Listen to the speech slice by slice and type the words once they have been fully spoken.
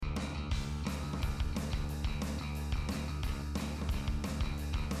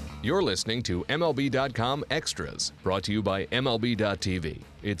You're listening to MLB.com Extras, brought to you by MLB.tv.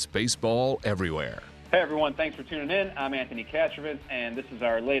 It's baseball everywhere. Hey everyone, thanks for tuning in. I'm Anthony Castrovince, and this is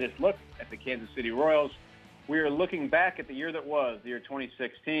our latest look at the Kansas City Royals. We are looking back at the year that was, the year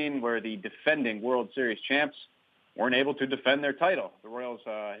 2016, where the defending World Series champs weren't able to defend their title. The Royals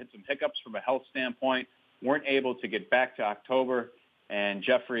hit some hiccups from a health standpoint, weren't able to get back to October, and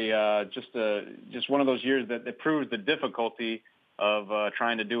Jeffrey, just one of those years that proves the difficulty of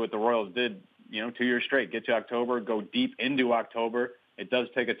trying to do what the Royals did, 2 years straight, get to October, go deep into October. It does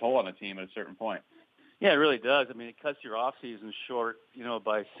take a toll on a team at a certain point. Yeah, it really does. I mean, it cuts your off season short,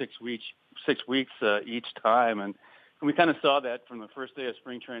 by 6 weeks each time. And we kind of saw that from the first day of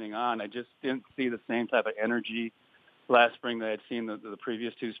spring training on. I just didn't see the same type of energy last spring that I had seen the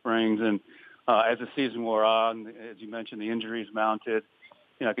previous two springs. And as the season wore on, as you mentioned, the injuries mounted.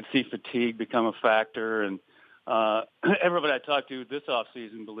 I could see fatigue become a factor. And everybody I talked to this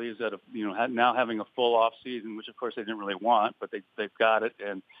offseason believes that, now having a full offseason, which of course they didn't really want, but they've got it,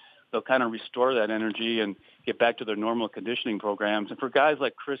 and they'll kind of restore that energy and get back to their normal conditioning programs. And for guys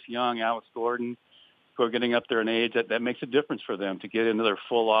like Chris Young, Alex Gordon, who are getting up there in age, that makes a difference for them to get into their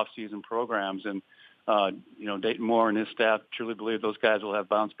full off-season programs. And, Dayton Moore and his staff truly believe those guys will have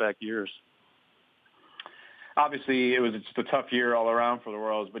bounce-back years. Obviously, it's a tough year all around for the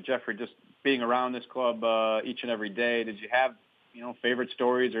Royals, but Jeffrey, just being around this club each and every day, did you have, favorite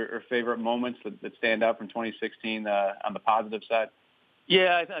stories or favorite moments that stand out from 2016 on the positive side?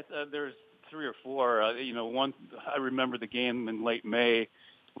 Yeah, there's three or four. One, I remember the game in late May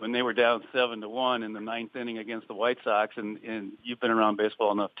when they were down 7-1 in the ninth inning against the White Sox, and you've been around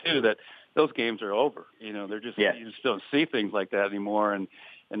baseball enough too that those games are over. They're just You just don't see things like that anymore. And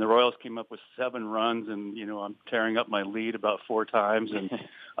the Royals came up with 7 runs, and I'm tearing up my lead about 4 times, and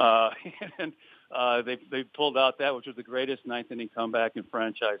they pulled out that, which was the greatest ninth inning comeback in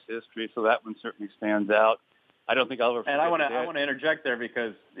franchise history. So that one certainly stands out. I don't think I'll ever forget. And I want to interject there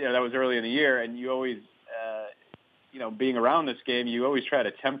because that was early in the year, and you always, being around this game, you always try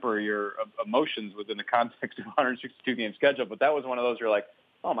to temper your emotions within the context of a 162-game schedule. But that was one of those you're like,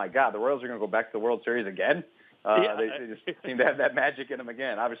 oh my God, the Royals are going to go back to the World Series again. They just seem to have that magic in them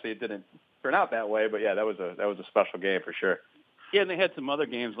again. Obviously, it didn't turn out that way, but yeah, that was a special game for sure. Yeah, and they had some other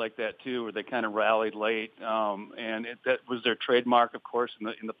games like that too, where they kind of rallied late, and that was their trademark, of course,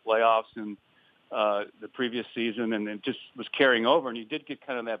 in the playoffs and the previous season, and it just was carrying over. And you did get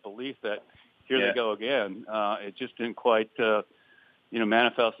kind of that belief that here they go again. It just didn't quite,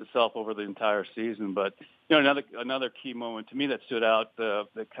 manifest itself over the entire season. But another key moment to me that stood out,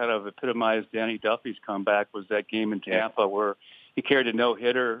 that kind of epitomized Danny Duffy's comeback, was that game in Tampa where he carried a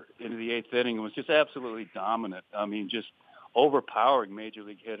no-hitter into the 8th inning and was just absolutely dominant. I mean, just overpowering major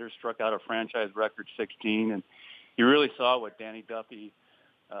league hitters, struck out a franchise record 16, and you really saw what Danny Duffy,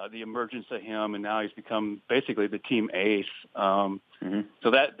 the emergence of him, and now he's become basically the team ace.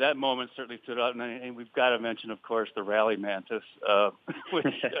 So that moment certainly stood out. And we've got to mention, of course, the Rally Mantis, which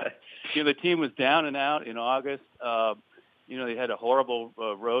the team was down and out in August. They had a horrible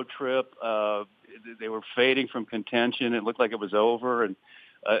road trip. They were fading from contention. It looked like it was over. And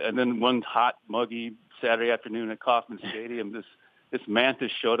then one hot, muggy Saturday afternoon at Kauffman Stadium, this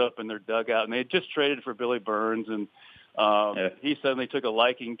Mantis showed up in their dugout, and they had just traded for Billy Burns, and he suddenly took a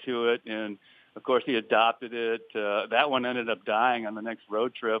liking to it, and of course he adopted it. That one ended up dying on the next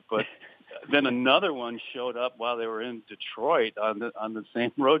road trip, but then another one showed up while they were in Detroit on the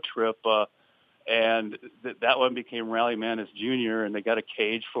same road trip, and that one became Rally Mantis Jr., and they got a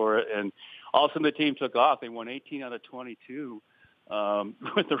cage for it, and all of a sudden the team took off. They won 18 out of 22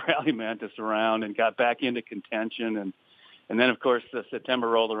 with the Rally Mantis around and got back into contention, and then of course September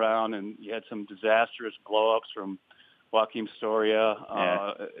rolled around, and you had some disastrous blow-ups from Joakim Soria,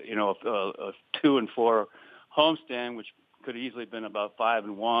 a 2-4 homestand, which could have easily been about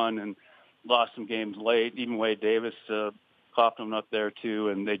 5-1, and lost some games late. Even Wade Davis coughed them up there too,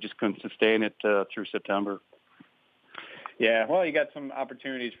 and they just couldn't sustain it through September. Yeah, well, you got some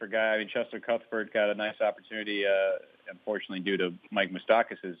opportunities for guys. I mean, Chester Cuthbert got a nice opportunity, unfortunately due to Mike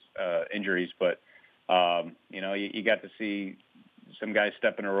Moustakas' injuries, but you got to see some guys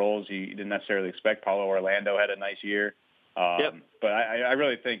step into roles you didn't necessarily expect. Paulo Orlando had a nice year. But I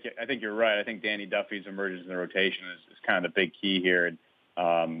really think you're right. I think Danny Duffy's emergence in the rotation is kind of the big key here.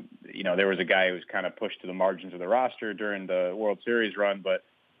 And, there was a guy who was kind of pushed to the margins of the roster during the World Series run, but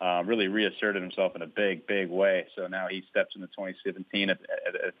really reasserted himself in a big, big way. So now he steps into 2017 at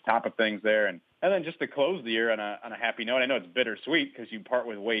the top of things there. And then just to close the year on a happy note, I know it's bittersweet because you part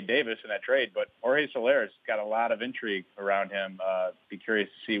with Wade Davis in that trade, but Jorge Soler's got a lot of intrigue around him. Be curious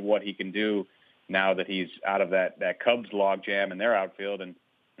to see what he can do now that he's out of that Cubs logjam in their outfield. And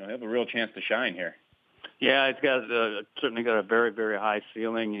he'll have a real chance to shine here. Yeah, he's got certainly got a very, very high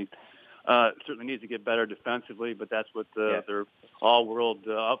ceiling. He certainly needs to get better defensively, but that's what their all-world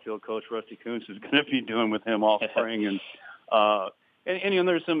outfield coach Rusty Kuntz is going to be doing with him all spring. And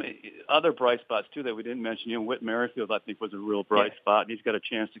there's some other bright spots too that we didn't mention. Whit Merrifield, I think, was a real bright spot. He's got a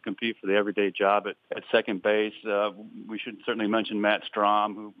chance to compete for the everyday job at second base. We should certainly mention Matt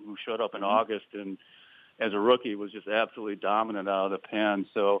Strahm, who showed up in August and as a rookie was just absolutely dominant out of the pen.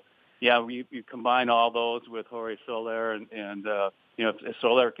 So. Yeah, you combine all those with Jorge Soler, and if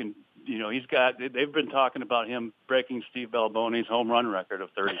Soler can, they've been talking about him breaking Steve Balbone's home run record of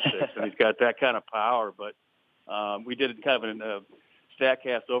 36, and he's got that kind of power. But we did kind of a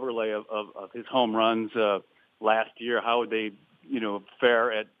StatCast overlay of his home runs last year. How would they,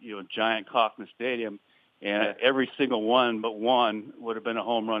 fare at giant Kauffman Stadium? And every single one but one would have been a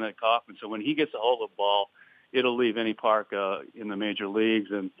home run at Kauffman. So when he gets a hold of the ball, it'll leave any park in the major leagues,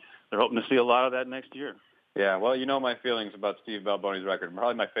 and they're hoping to see a lot of that next year. Yeah, well, my feelings about Steve Balbone's record.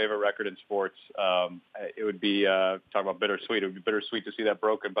 Probably my favorite record in sports. It would be, talk about bittersweet, it would be bittersweet to see that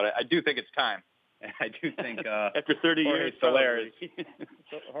broken. But I do think it's time. I do think after 30 years,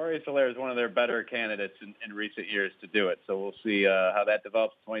 Jorge Soler is one of their better candidates in recent years to do it. So we'll see how that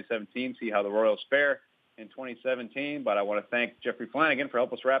develops in 2017, see how the Royals fare in 2017. But I want to thank Jeffrey Flanagan for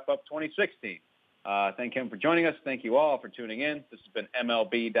helping us wrap up 2016. Thank him for joining us. Thank you all for tuning in. This has been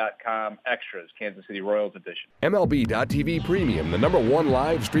MLB.com Extras, Kansas City Royals edition. MLB.tv Premium, the #1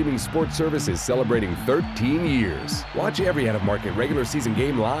 live streaming sports service, is celebrating 13 years. Watch every out-of-market regular season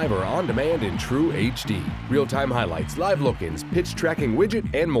game live or on demand in true HD. Real-time highlights, live look-ins, pitch tracking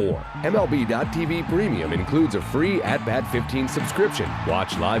widget, and more. MLB.tv Premium includes a free At-Bat 15 subscription.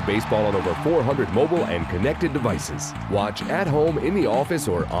 Watch live baseball on over 400 mobile and connected devices. Watch at home, in the office,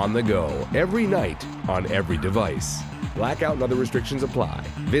 or on the go every night on every device. Blackout and other restrictions apply.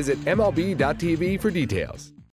 Visit MLB.tv for details.